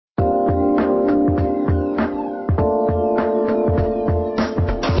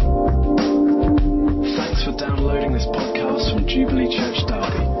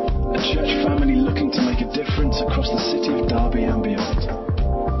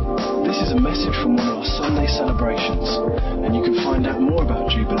This is a message from one of our Sunday celebrations, and you can find out more about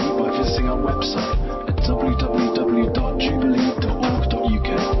Jubilee by visiting our website at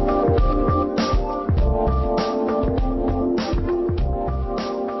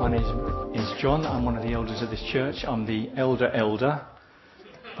www.jubilee.org.uk. My name is John. I'm one of the elders of this church. I'm the elder,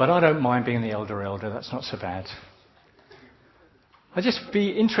 but I don't mind being the elder. That's not so bad. I'd just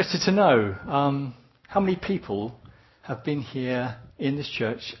be interested to know how many people have been here in this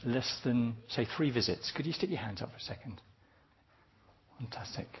church less than, say, 3 visits. Could you stick your hands up for a second?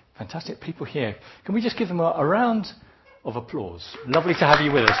 Fantastic people here. Can we just give them a round of applause? Lovely to have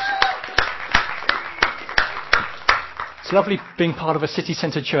you with us. It's lovely being part of a city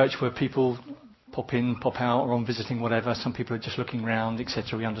centre church where people pop in, pop out, or on visiting, whatever. Some people are just looking round,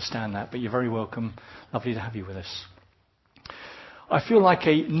 etc. We understand that, but you're very welcome. Lovely to have you with us. I feel like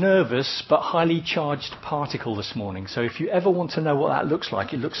a nervous but highly charged particle this morning. So if you ever want to know what that looks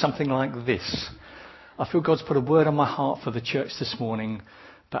like, it looks something like this. I feel God's put a word on my heart for the church this morning.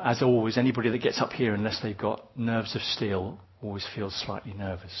 But as always, anybody that gets up here, unless they've got nerves of steel, always feels slightly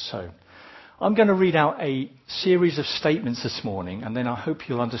nervous. So I'm going to read out a series of statements this morning, and then I hope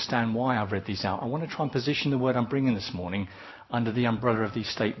you'll understand why I've read these out. I want to try and position the word I'm bringing this morning under the umbrella of these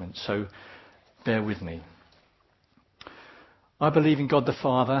statements. So bear with me. I believe in God the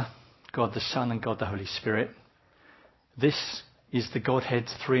Father, God the Son, and God the Holy Spirit. This is the Godhead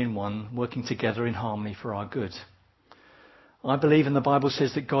 3 in 1, working together in harmony for our good. I believe, and the Bible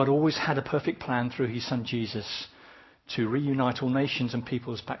says, that God always had a perfect plan through his Son Jesus to reunite all nations and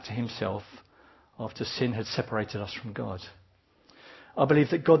peoples back to himself after sin had separated us from God. I believe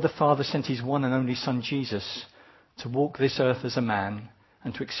that God the Father sent his one and only Son Jesus to walk this earth as a man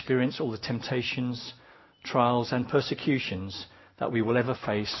and to experience all the temptations, trials and persecutions that we will ever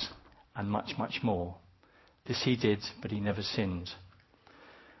face, and much, much more. This he did, but he never sinned.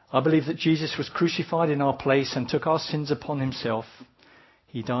 I believe that Jesus was crucified in our place and took our sins upon himself.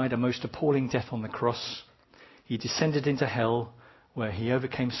 He died a most appalling death on the cross. He descended into hell, where he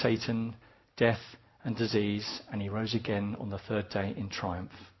overcame Satan, death and disease, and he rose again on the 3rd day in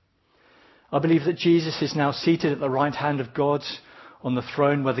triumph. I believe that Jesus is now seated at the right hand of God on the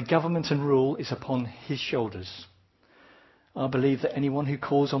throne, where the government and rule is upon his shoulders. I believe that anyone who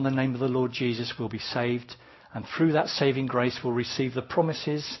calls on the name of the Lord Jesus will be saved, and through that saving grace will receive the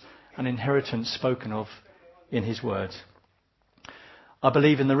promises and inheritance spoken of in his word. I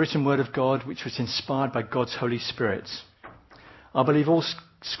believe in the written word of God, which was inspired by God's Holy Spirit. I believe all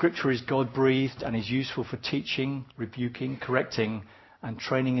scripture is God-breathed and is useful for teaching, rebuking, correcting, and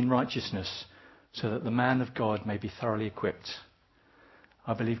training in righteousness, so that the man of God may be thoroughly equipped.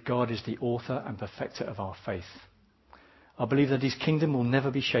 I believe God is the author and perfecter of our faith. I believe that his kingdom will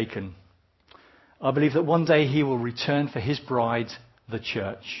never be shaken. I believe that one day he will return for his bride, the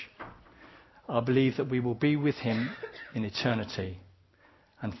church. I believe that we will be with him in eternity.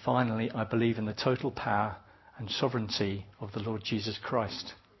 And finally, I believe in the total power and sovereignty of the Lord Jesus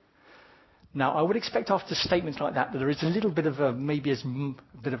Christ. Now, I would expect after statements like that there is a little bit of a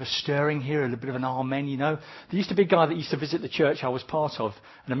stirring here, a little bit of an amen, you know. There used to be a guy that used to visit the church I was part of,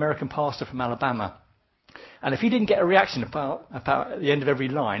 an American pastor from Alabama. And if he didn't get a reaction about at the end of every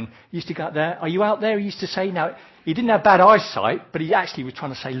line, he used to go out there, "Are you out there?" He used to say. Now, he didn't have bad eyesight, but he actually was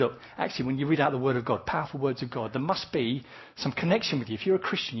trying to say, look, actually, when you read out the word of God, powerful words of God, there must be some connection with you. If you're a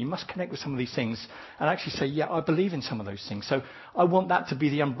Christian, you must connect with some of these things and actually say, yeah, I believe in some of those things. So I want that to be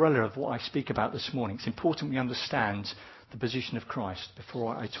the umbrella of what I speak about this morning. It's important we understand the position of Christ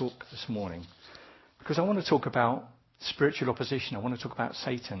before I talk this morning. Because I want to talk about spiritual opposition. I want to talk about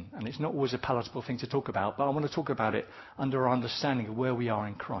Satan. And it's not always a palatable thing to talk about, but I want to talk about it under our understanding of where we are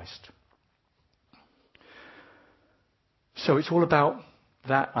in Christ. So it's all about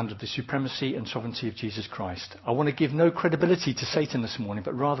that under the supremacy and sovereignty of Jesus Christ. I want to give no credibility to Satan this morning,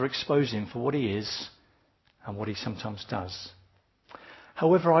 but rather expose him for what he is and what he sometimes does.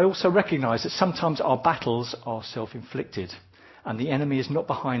 However, I also recognise that sometimes our battles are self-inflicted, and the enemy is not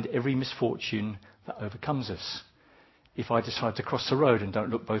behind every misfortune that overcomes us. If I decide to cross the road and don't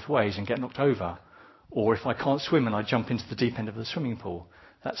look both ways and get knocked over, or if I can't swim and I jump into the deep end of the swimming pool,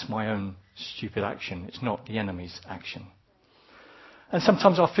 that's my own stupid action. It's not the enemy's action. And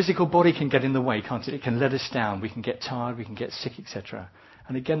sometimes our physical body can get in the way, can't it? It can let us down. We can get tired, we can get sick, etc.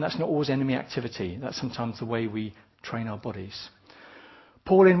 And again, that's not always enemy activity. That's sometimes the way we train our bodies.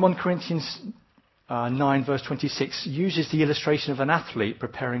 Paul in 1 Corinthians 9 verse 26 uses the illustration of an athlete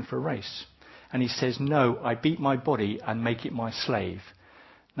preparing for a race. And he says, "No, I beat my body and make it my slave."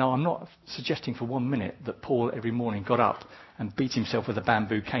 Now, I'm not suggesting for 1 minute that Paul every morning got up and beat himself with a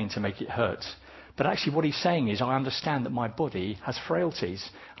bamboo cane to make it hurt. But actually what he's saying is, I understand that my body has frailties,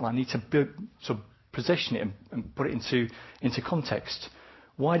 and I need to sort of position it and put it into context.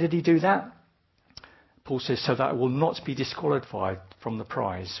 Why did he do that? Paul says, so that I will not be disqualified from the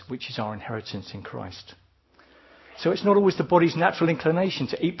prize, which is our inheritance in Christ. So it's not always the body's natural inclination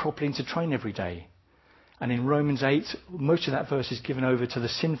to eat properly and to train every day. And in Romans 8, most of that verse is given over to the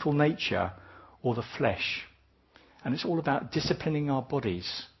sinful nature or the flesh. And it's all about disciplining our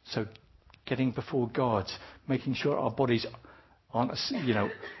bodies. So getting before God, making sure our bodies aren't,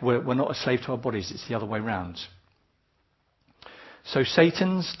 we're not a slave to our bodies. It's the other way round. So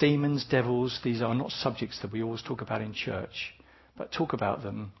Satan's, demons, devils, these are not subjects that we always talk about in church. But talk about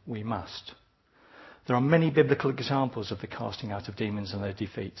them we must. There are many biblical examples of the casting out of demons and their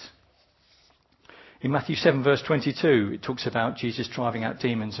defeat. In Matthew 7 verse 22, it talks about Jesus driving out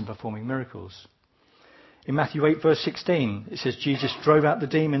demons and performing miracles. In Matthew 8 verse 16, it says Jesus drove out the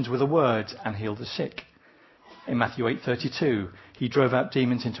demons with a word and healed the sick. In Matthew 8:32, he drove out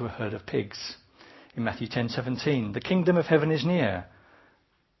demons into a herd of pigs. In Matthew 10:17, the kingdom of heaven is near.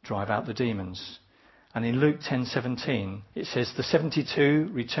 Drive out the demons. And in Luke 10:17, it says the 72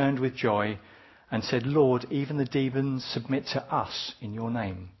 returned with joy and said, Lord, even the demons submit to us in your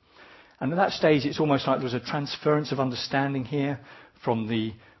name. And at that stage, it's almost like there was a transference of understanding here from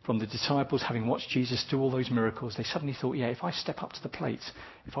the disciples, having watched Jesus do all those miracles. They suddenly thought, yeah, if I step up to the plate,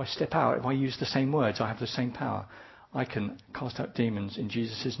 if I step out, if I use the same words, I have the same power. I can cast out demons in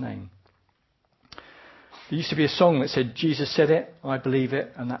Jesus' name. There used to be a song that said, Jesus said it, I believe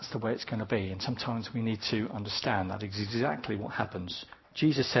it, and that's the way it's going to be. And sometimes we need to understand that is exactly what happens.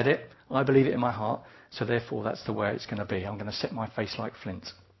 Jesus said it, I believe it in my heart, so therefore that's the way it's going to be. I'm going to set my face like flint.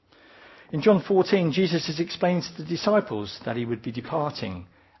 In John 14, Jesus has explained to the disciples that he would be departing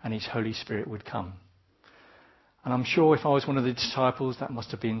and his Holy Spirit would come. And I'm sure if I was one of the disciples, that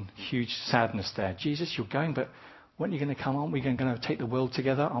must have been huge sadness there. Jesus, you're going, but when are you going to come? Aren't we going to take the world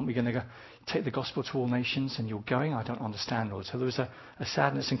together? Aren't we going to go take the gospel to all nations? And you're going? I don't understand, Lord. So there was a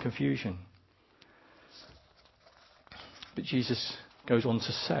sadness and confusion. But Jesus goes on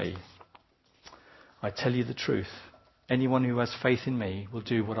to say, I tell you the truth. Anyone who has faith in me will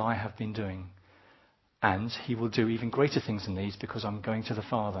do what I have been doing. And he will do even greater things than these because I'm going to the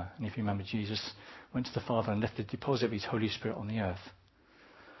Father. And if you remember, Jesus went to the Father and left the deposit of his Holy Spirit on the earth.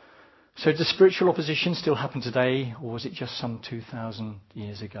 So does spiritual opposition still happen today, or was it just some 2,000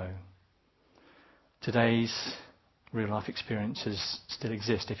 years ago? Today's real life experiences still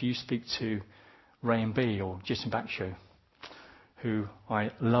exist. If you speak to Ray and B or Jason Baksho, who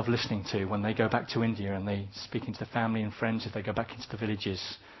I love listening to, when they go back to India and they speak into the family and friends, if they go back into the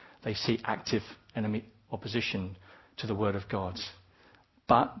villages, they see active enemy opposition to the word of God.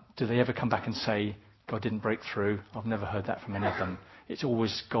 But do they ever come back and say, God didn't break through? I've never heard that from any of them. It's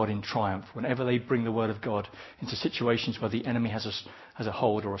always God in triumph. Whenever they bring the word of God into situations where the enemy has a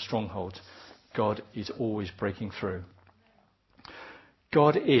hold or a stronghold, God is always breaking through.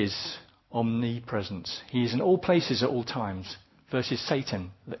 God is omnipresent. He is in all places at all times, versus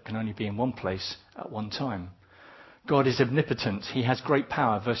Satan that can only be in one place at one time. God is omnipotent. He has great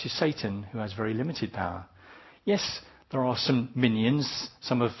power versus Satan, who has very limited power. Yes, there are some minions,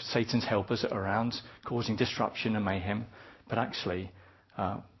 some of Satan's helpers around, causing disruption and mayhem, but actually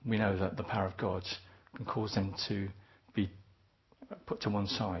we know that the power of God can cause them to be put to one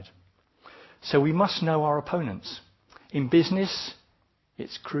side. So we must know our opponents. In business,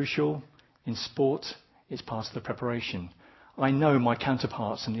 it's crucial. In sport, it's part of the preparation. I know my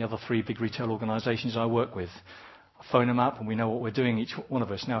counterparts in the other 3 big retail organisations I work with. I phone them up and we know what we're doing, each one of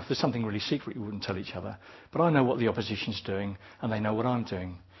us. Now, if there's something really secret, we wouldn't tell each other. But I know what the opposition's doing and they know what I'm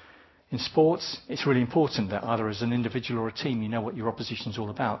doing. In sports, it's really important that either as an individual or a team, you know what your opposition's all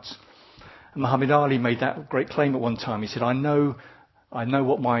about. And Muhammad Ali made that great claim at one time. He said, I know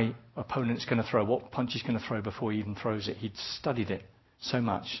what my opponent's going to throw, what punch he's going to throw before he even throws it. He'd studied it so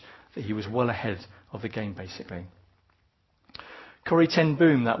much that he was well ahead of the game, basically. Corrie ten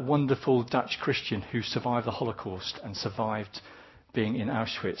Boom, that wonderful Dutch Christian who survived the Holocaust and survived being in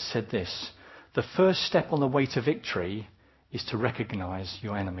Auschwitz, said this: the first step on the way to victory is to recognise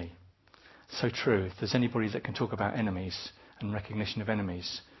your enemy. So true. If there's anybody that can talk about enemies and recognition of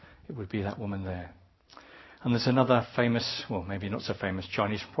enemies, it would be that woman there. And there's another famous, well, maybe not so famous,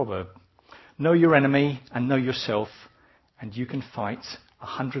 Chinese proverb. Know your enemy and know yourself, and you can fight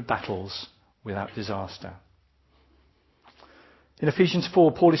 100 battles without disaster. In Ephesians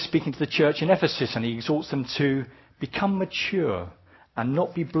 4, Paul is speaking to the church in Ephesus, and he exhorts them to become mature and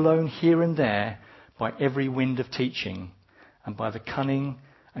not be blown here and there by every wind of teaching and by the cunning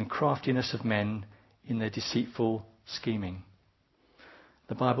and craftiness of men in their deceitful scheming.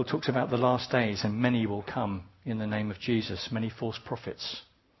 The Bible talks about the last days, and many will come in the name of Jesus, many false prophets.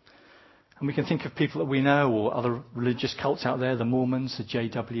 And we can think of people that we know or other religious cults out there, the Mormons, the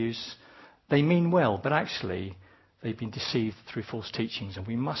JWs. They mean well, but actually they've been deceived through false teachings, and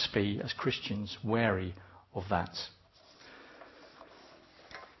we must be, as Christians, wary of that.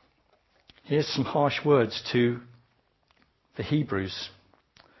 Here's some harsh words to the Hebrews,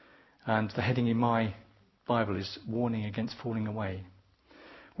 and the heading in my Bible is Warning Against Falling Away.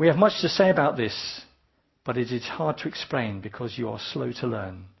 We have much to say about this, but it is hard to explain because you are slow to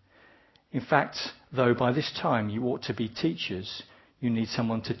learn. In fact, though by this time you ought to be teachers, you need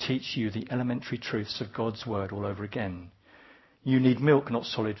someone to teach you the elementary truths of God's word all over again. You need milk, not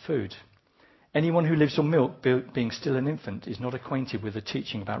solid food. Anyone who lives on milk, being still an infant, is not acquainted with the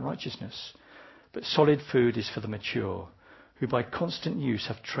teaching about righteousness. But solid food is for the mature, who by constant use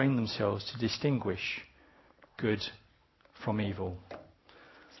have trained themselves to distinguish good from evil.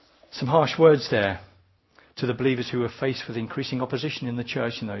 Some harsh words there to the believers who were faced with increasing opposition in the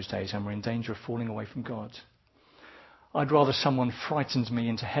church in those days and were in danger of falling away from God. I'd rather someone frightened me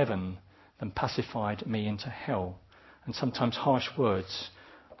into heaven than pacified me into hell. And sometimes harsh words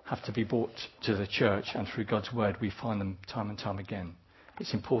have to be brought to the church, and through God's word we find them time and time again.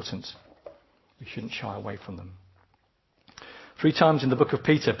 It's important. We shouldn't shy away from them. 3 times in the book of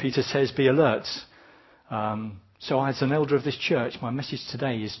Peter, Peter says, be alert. So as an elder of this church, my message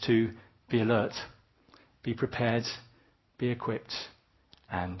today is to be alert, be prepared, be equipped,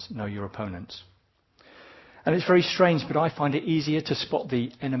 and know your opponent. And it's very strange, but I find it easier to spot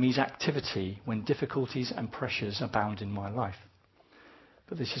the enemy's activity when difficulties and pressures abound in my life.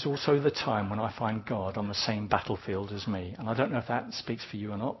 But this is also the time when I find God on the same battlefield as me. And I don't know if that speaks for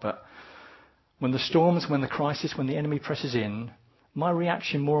you or not, but when the storms, when the crisis, when the enemy presses in, my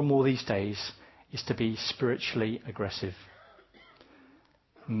reaction more and more these days is to be spiritually aggressive.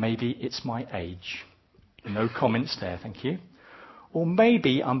 Maybe it's my age. No comments there, thank you. Or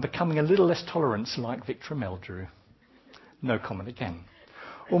maybe I'm becoming a little less tolerant like Victor Meldrew. No comment again.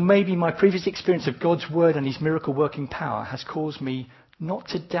 Or maybe my previous experience of God's word and his miracle working power has caused me not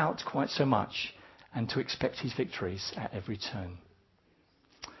to doubt quite so much and to expect his victories at every turn.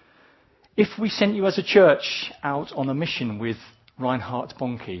 If we sent you as a church out on a mission with Reinhard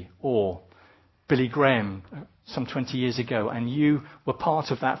Bonnke or Billy Graham some 20 years ago, and you were part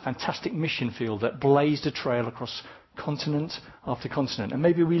of that fantastic mission field that blazed a trail across continent after continent, and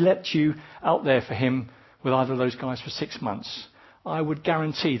maybe we let you out there for him with either of those guys for 6 months, I would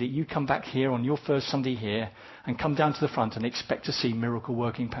guarantee that you come back here on your first Sunday here and come down to the front and expect to see miracle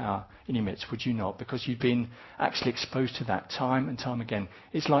working power in your midst, would you not? Because you've been actually exposed to that time and time again.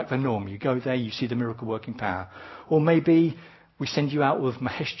 It's like the norm. You go there, you see the miracle working power. Or maybe we send you out with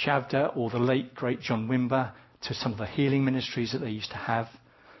Mahesh Chavda or the late, great John Wimber to some of the healing ministries that they used to have.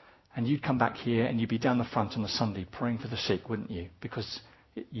 And you'd come back here and you'd be down the front on a Sunday praying for the sick, wouldn't you? Because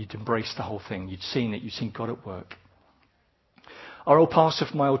you'd embraced the whole thing. You'd seen it. You'd seen God at work. Our old pastor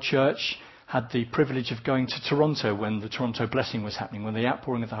from my old church had the privilege of going to Toronto when the Toronto blessing was happening, when the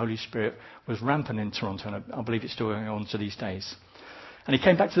outpouring of the Holy Spirit was rampant in Toronto, and I believe it's still going on to these days. And he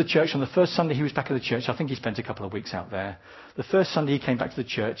came back to the church on the first Sunday he was back at the church. I think he spent a couple of weeks out there. The first Sunday he came back to the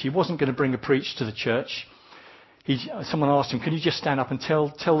church, he wasn't going to bring a preach to the church. Someone asked him, can you just stand up and tell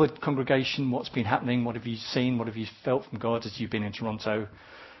the congregation what's been happening, what have you seen, what have you felt from God as you've been in Toronto?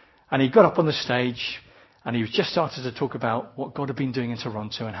 And he got up on the stage and he was just started to talk about what God had been doing in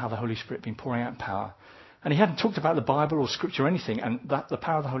Toronto and how the Holy Spirit had been pouring out power. And he hadn't talked about the Bible or Scripture or anything, and that the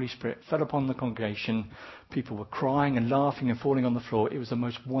power of the Holy Spirit fell upon the congregation. People were crying and laughing and falling on the floor. It was the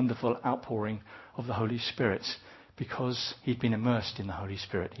most wonderful outpouring of the Holy Spirit because he'd been immersed in the Holy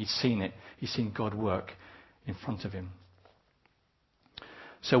Spirit. He'd seen it. He'd seen God work in front of him.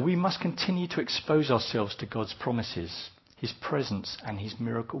 So we must continue to expose ourselves to God's promises, his presence and his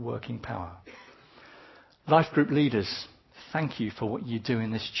miracle working power. Life group leaders, thank you for what you do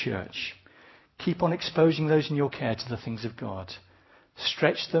in this church. Keep on exposing those in your care to the things of God.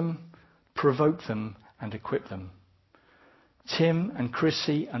 Stretch them, provoke them, and equip them. Tim and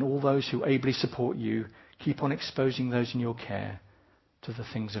Chrissy and all those who ably support you, keep on exposing those in your care to the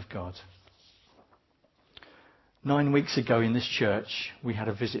things of God. 9 weeks ago in this church, we had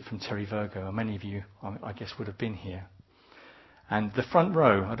a visit from Terry Virgo, and many of you, I guess, would have been here. And the front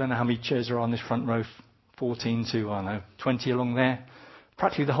row, I don't know how many chairs are on this front row, 14 to, 20 along there.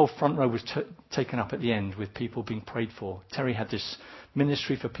 Practically the whole front row was taken up at the end with people being prayed for. Terry had this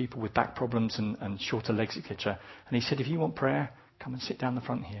ministry for people with back problems and shorter legs, etc. And he said, if you want prayer, come and sit down the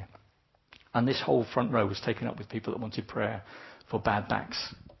front here. And this whole front row was taken up with people that wanted prayer for bad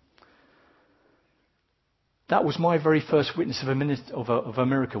backs. That was my very first witness of a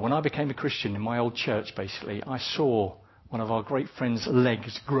miracle. When I became a Christian in my old church, basically, I saw one of our great friends'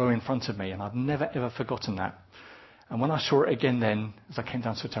 legs grow in front of me, and I've never, ever forgotten that. And when I saw it again then, as I came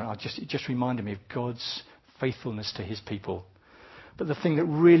down to it just reminded me of God's faithfulness to his people. But the thing that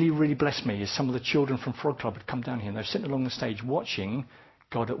really, really blessed me is some of the children from Frog Club had come down here, and they're sitting along the stage watching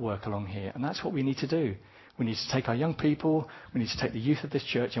God at work along here. And that's what we need to do. We need to take our young people, we need to take the youth of this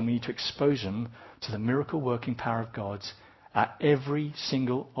church, and we need to expose them to the miracle-working power of God at every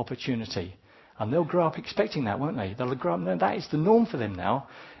single opportunity. And they'll grow up expecting that, won't they? They'll grow up knowing that is the norm for them now.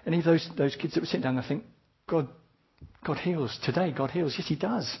 Any of those kids that were sitting down and think, God heals today, God heals. Yes, he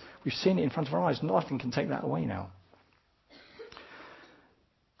does. We've seen it in front of our eyes. Nothing can take that away now.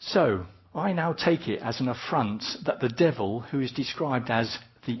 So, I now take it as an affront that the devil, who is described as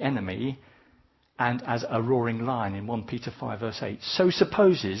the enemy and as a roaring lion in 1 Peter 5 verse 8, so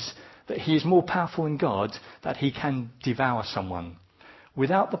supposes that he is more powerful than God, that he can devour someone,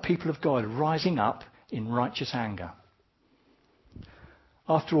 without the people of God rising up in righteous anger.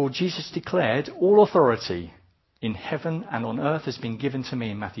 After all, Jesus declared, all authority in heaven and on earth has been given to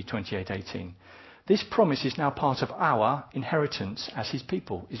me in Matthew 28:18. This promise is now part of our inheritance as his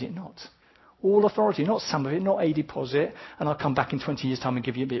people, is it not? All authority, not some of it, not a deposit, and I'll come back in 20 years' time and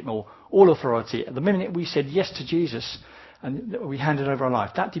give you a bit more. All authority. At the minute we said yes to Jesus and we handed over our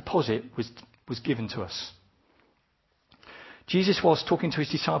life, that deposit was given to us. Jesus, whilst talking to his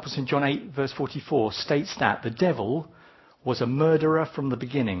disciples in John 8 verse 44, states that the devil was a murderer from the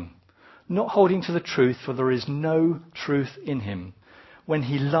beginning, not holding to the truth, for there is no truth in him. When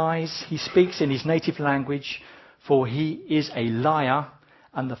he lies, he speaks in his native language, for he is a liar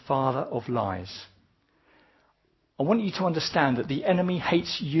and the father of lies. I want you to understand that the enemy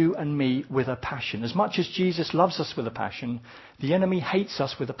hates you and me with a passion. As much as Jesus loves us with a passion, the enemy hates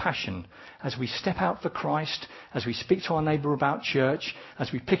us with a passion. As we step out for Christ, as we speak to our neighbour about church,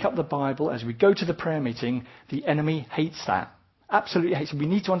 as we pick up the Bible, as we go to the prayer meeting, the enemy hates that. Absolutely hates it. We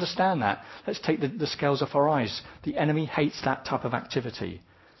need to understand that. Let's take the scales off our eyes. The enemy hates that type of activity.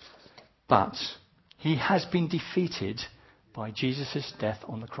 But he has been defeated by Jesus' death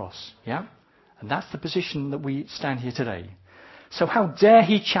on the cross. Yeah? And that's the position that we stand here today. So how dare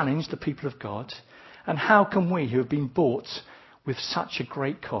he challenge the people of God? And how can we, who have been bought with such a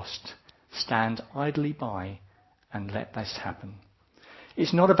great cost, stand idly by and let this happen?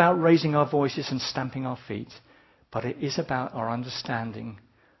 It's not about raising our voices and stamping our feet, but it is about our understanding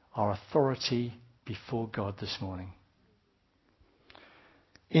our authority before God this morning.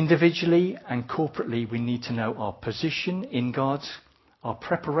 Individually and corporately, we need to know our position in God, our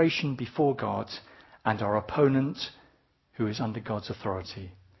preparation before God, and our opponent who is under God's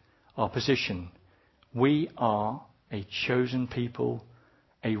authority. Our position. We are a chosen people,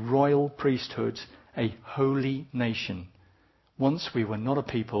 a royal priesthood, a holy nation. Once we were not a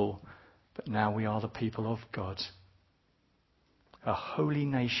people, but now we are the people of God. A holy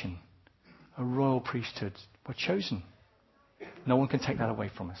nation, a royal priesthood. We're chosen. No one can take that away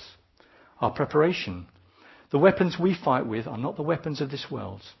from us. Our preparation. The weapons we fight with are not the weapons of this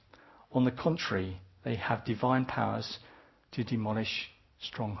world. On the contrary, they have divine powers to demolish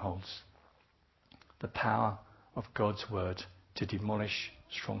strongholds. The power of God's word to demolish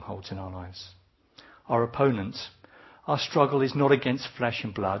strongholds in our lives. Our opponent. Our struggle is not against flesh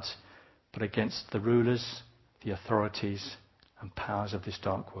and blood, but against the rulers, the authorities, and powers of this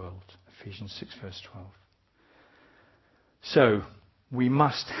dark world. Ephesians 6 verse 12. So, we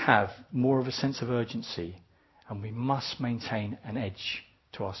must have more of a sense of urgency, and we must maintain an edge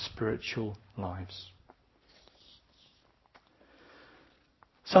to our spiritual lives.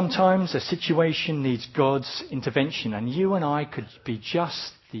 Sometimes a situation needs God's intervention, and you and I could be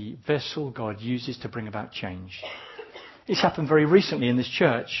just the vessel God uses to bring about change. It's happened very recently in this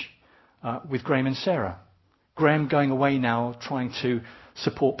church with Graham and Sarah. Graham going away now, trying to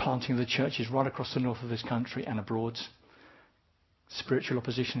support planting of the churches right across the north of this country and abroad. Spiritual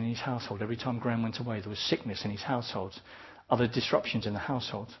opposition in his household. Every time Graham went away, there was sickness in his household, other disruptions in the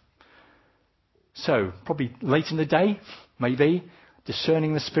household. So, probably late in the day, maybe,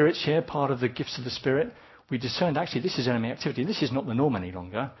 discerning the spirits here, part of the gifts of the Spirit, we discerned actually this is enemy activity. This is not the norm any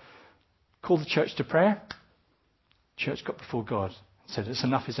longer. Called the church to prayer. Church got before God and said, it's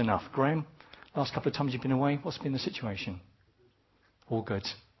enough is enough. Graham, last couple of times you've been away, what's been the situation? All good.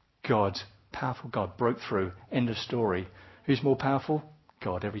 God, powerful God, broke through. End of story. Who's more powerful?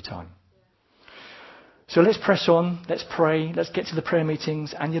 God, every time. So let's press on, let's pray, let's get to the prayer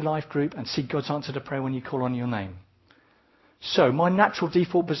meetings and your life group and see God's answer to prayer when you call on your name. So my natural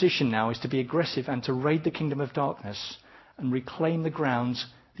default position now is to be aggressive and to raid the kingdom of darkness and reclaim the grounds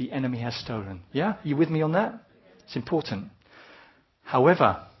the enemy has stolen. Yeah? You with me on that? It's important.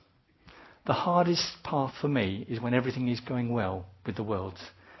 However, the hardest path for me is when everything is going well with the world.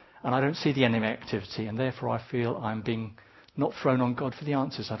 And I don't see the enemy activity, and therefore I feel I'm being not thrown on God for the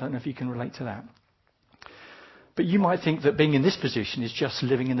answers. I don't know if you can relate to that. But you might think that being in this position is just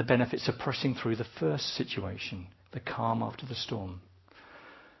living in the benefits of pressing through the first situation, the calm after the storm.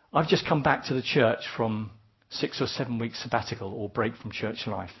 I've just come back to the church from 6 or 7 weeks sabbatical or break from church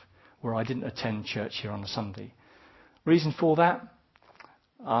life, where I didn't attend church here on a Sunday. Reason for that?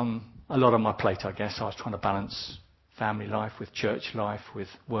 A lot on my plate, I guess. I was trying to balance family life with church life, with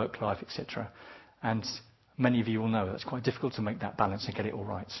work life, etc. And many of you will know that's quite difficult to make that balance and get it all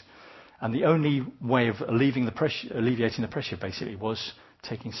right. And the only way of alleviating the pressure, basically, was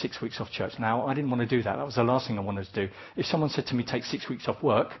taking 6 weeks off church. Now, I didn't want to do that. That was the last thing I wanted to do. If someone said to me, take 6 weeks off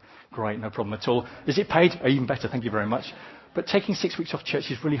work, great, no problem at all. Is it paid? Even better, thank you very much. But taking 6 weeks off church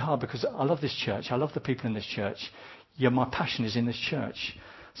is really hard because I love this church. I love the people in this church. Yeah, my passion is in this church.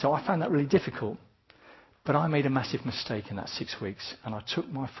 So I found that really difficult. But I made a massive mistake in that 6 weeks, and I took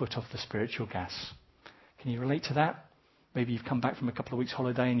my foot off the spiritual gas. Can you relate to that? Maybe you've come back from a couple of weeks'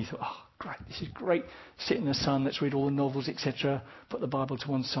 holiday and you thought, oh, great, this is great. Sit in the sun, let's read all the novels, etc. Put the Bible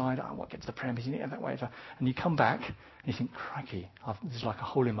to one side. I won't get to the prayer meeting, that way. And you come back and you think, crikey, there's like a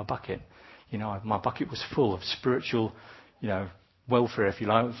hole in my bucket. You know, my bucket was full of spiritual, welfare, if you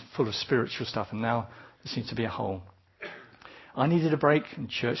like, full of spiritual stuff, and now there seems to be a hole. I needed a break, and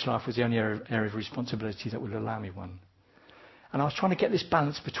church life was the only area of responsibility that would allow me one. And I was trying to get this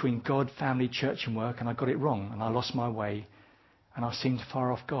balance between God, family, church and work, and I got it wrong, and I lost my way, and I seemed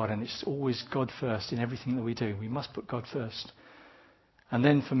far off God. And it's always God first in everything that we do. We must put God first. And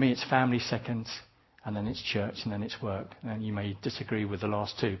then for me, it's family second, and then it's church, and then it's work. And you may disagree with the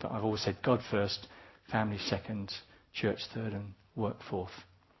last two, but I've always said God first, family second, church third, and work fourth.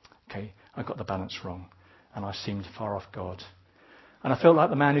 Okay, I got the balance wrong, and I seemed far off God. And I felt like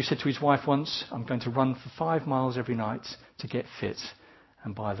the man who said to his wife once, I'm going to run for 5 miles every night to get fit.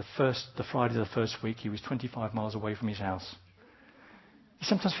 And by the Friday of the first week, he was 25 miles away from his house. You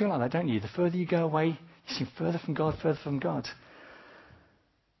sometimes feel like that, don't you? The further you go away, you seem further from God, further from God.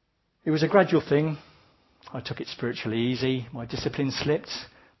 It was a gradual thing. I took it spiritually easy. My discipline slipped.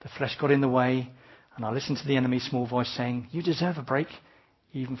 The flesh got in the way. And I listened to the enemy's small voice saying, you deserve a break,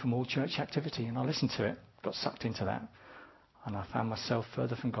 even from all church activity. And I listened to it, got sucked into that. And I found myself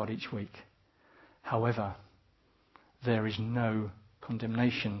further from God each week. However, there is no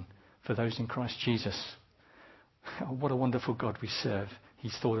condemnation for those in Christ Jesus. What a wonderful God we serve.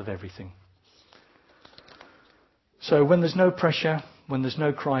 He's thought of everything. So when there's no pressure, when there's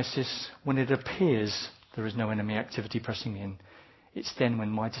no crisis, when it appears there is no enemy activity pressing in, it's then when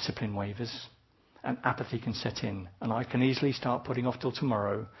my discipline wavers and apathy can set in, and I can easily start putting off till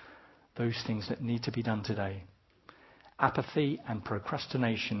tomorrow those things that need to be done today. Apathy and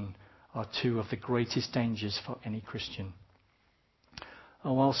procrastination are two of the greatest dangers for any Christian.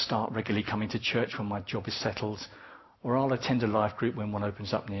 Oh, I'll start regularly coming to church when my job is settled, or I'll attend a life group when one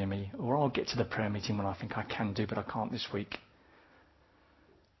opens up near me, or I'll get to the prayer meeting when I think I can do, but I can't this week.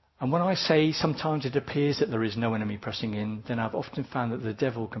 And when I say sometimes it appears that there is no enemy pressing in, then I've often found that the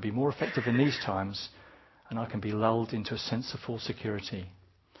devil can be more effective in these times, and I can be lulled into a sense of false security.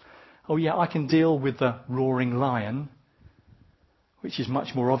 Oh yeah, I can deal with the roaring lion, which is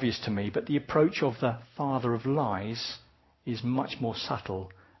much more obvious to me, but the approach of the father of lies is much more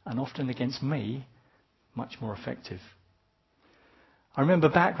subtle and often against me, much more effective. I remember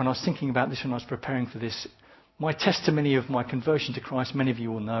back when I was thinking about this, when I was preparing for this, my testimony of my conversion to Christ, many of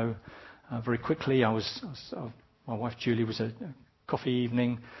you will know. Very quickly, my wife Julie was a coffee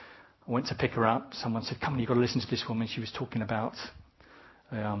evening. I went to pick her up. Someone said, come on, you've got to listen to this woman. She was talking about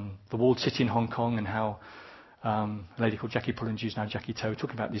the walled city in Hong Kong and how a lady called Jackie Pullinger, who's now Jackie To,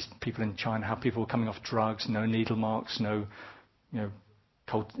 talking about these people in China, how people were coming off drugs, no needle marks, no,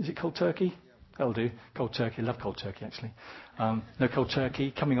 cold, is it cold turkey? That'll do. Cold turkey. I love cold turkey, actually. No cold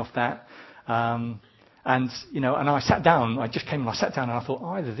turkey, coming off that. And I sat down, I just came and I sat down and I thought,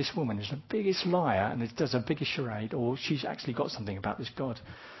 either this woman is the biggest liar and it does a biggest charade, or she's actually got something about this God.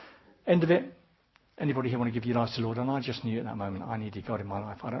 End of it. Anybody here want to give your life to the Lord? And I just knew at that moment I needed God in my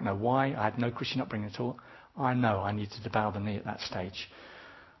life. I don't know why. I had no Christian upbringing at all. I know I needed to bow the knee at that stage.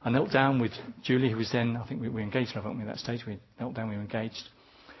 I knelt down with Julie, who was then, I think we were engaged, weren't we, at that stage? We knelt down, we were engaged.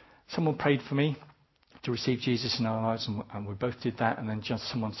 Someone prayed for me to receive Jesus in our lives, and we both did that. And then just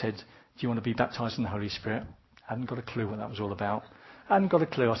someone said, do you want to be baptised in the Holy Spirit? I hadn't got a clue what that was all about. I hadn't got a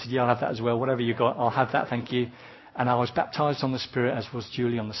clue. I said, yeah, I'll have that as well. Whatever you got, I'll have that, thank you. And I was baptised on the Spirit, as was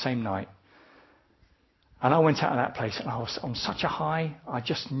Julie, on the same night. And I went out of that place and I was on such a high. I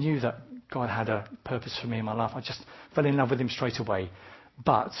just knew that God had a purpose for me in my life. I just fell in love with him straight away.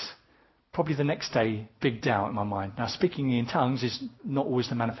 But probably the next day, big doubt in my mind. Now, speaking in tongues is not always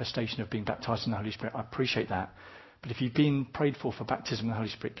the manifestation of being baptized in the Holy Spirit. I appreciate that. But if you've been prayed for baptism in the Holy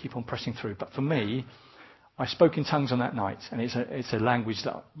Spirit, keep on pressing through. But for me, I spoke in tongues on that night, and it's a language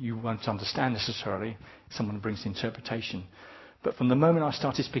that you won't understand necessarily. Someone brings the interpretation. But from the moment I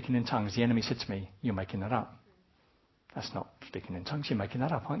started speaking in tongues, the enemy said to me, "You're making that up. That's not speaking in tongues. You're making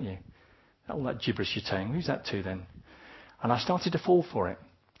that up, aren't you? All that gibberish you're saying, who's that to then?" And I started to fall for it.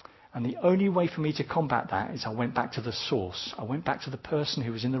 And the only way for me to combat that is I went back to the source. I went back to the person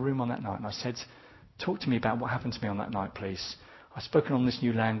who was in the room on that night, and I said, "Talk to me about what happened to me on that night, please. I've spoken on this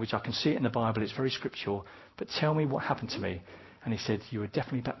new language. I can see it in the Bible. It's very scriptural. But tell me what happened to me." And he said, "You were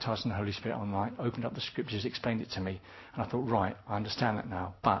definitely baptized in the Holy Spirit on the night." Opened up the scriptures, explained it to me. And I thought, right, I understand that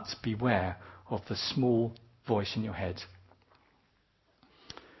now. But beware of the small voice in your head.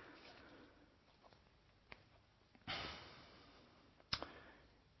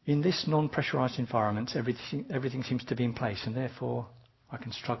 In this non-pressurized environment, everything seems to be in place, and therefore I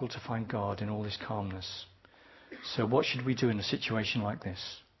can struggle to find God in all this calmness. So what should we do in a situation like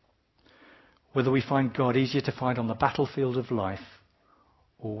this? Whether we find God easier to find on the battlefield of life,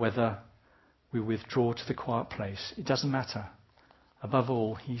 or whether we withdraw to the quiet place, it doesn't matter. Above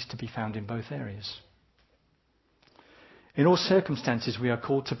all, he's to be found in both areas. In all circumstances, we are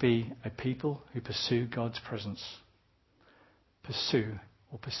called to be a people who pursue God's presence. Pursue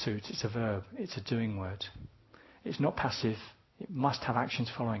or pursuit, it's a verb, it's a doing word. It's not passive, it must have actions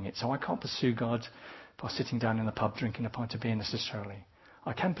following it. So I can't pursue God by sitting down in the pub drinking a pint of beer necessarily.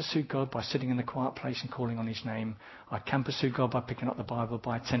 I can pursue God by sitting in the quiet place and calling on his name. I can pursue God by picking up the Bible,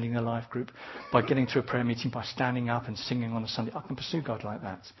 by attending a life group, by getting to a prayer meeting, by standing up and singing on a Sunday. I can pursue God like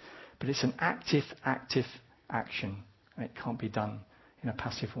that. But it's an active action, and it can't be done in a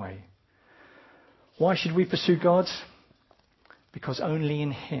passive way. Why should we pursue God? Because only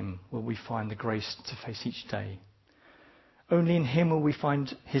in him will we find the grace to face each day. Only in him will we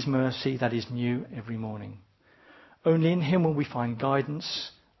find his mercy that is new every morning. Only in him will we find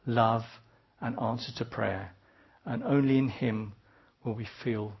guidance, love, and answer to prayer. And only in him will we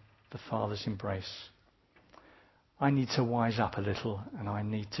feel the Father's embrace. I need to wise up a little, and I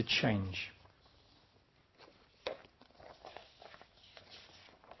need to change.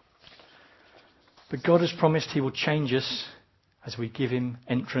 But God has promised he will change us as we give him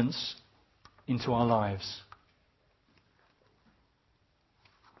entrance into our lives.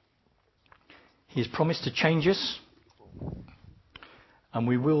 He has promised to change us, and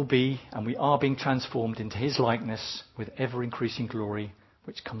we are being transformed into his likeness with ever-increasing glory,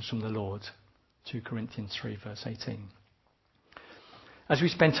 which comes from the Lord. 2 Corinthians 3, verse 18. As we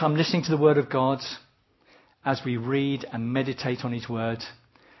spend time listening to the Word of God, as we read and meditate on his Word,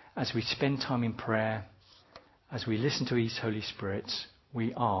 as we spend time in prayer, as we listen to his Holy Spirit,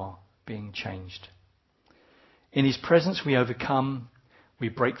 we are being changed. In his presence we overcome, we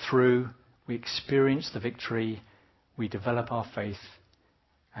break through, we experience the victory, we develop our faith,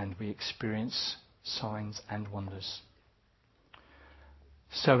 and we experience signs and wonders.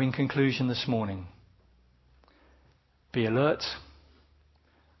 So in conclusion this morning, be alert,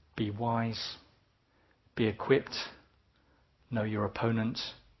 be wise, be equipped, know your opponent,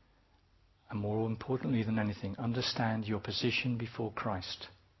 and more importantly than anything, understand your position before Christ.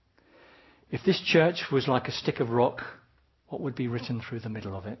 If this church was like a stick of rock, what would be written through the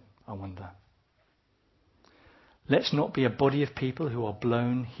middle of it, I wonder? Let's not be a body of people who are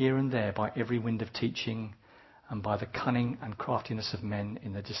blown here and there by every wind of teaching and by the cunning and craftiness of men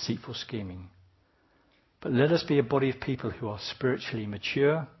in their deceitful scheming. But let us be a body of people who are spiritually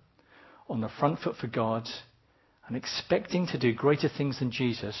mature, on the front foot for God, and expecting to do greater things than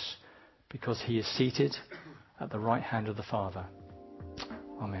Jesus, because he is seated at the right hand of the Father.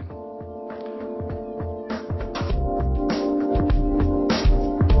 Amen.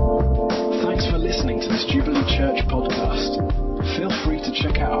 Thanks for listening to this Jubilee Church podcast. Feel free to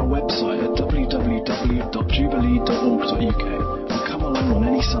check out our website at www.jubilee.org.uk or come along on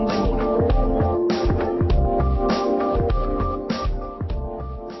any Sunday morning.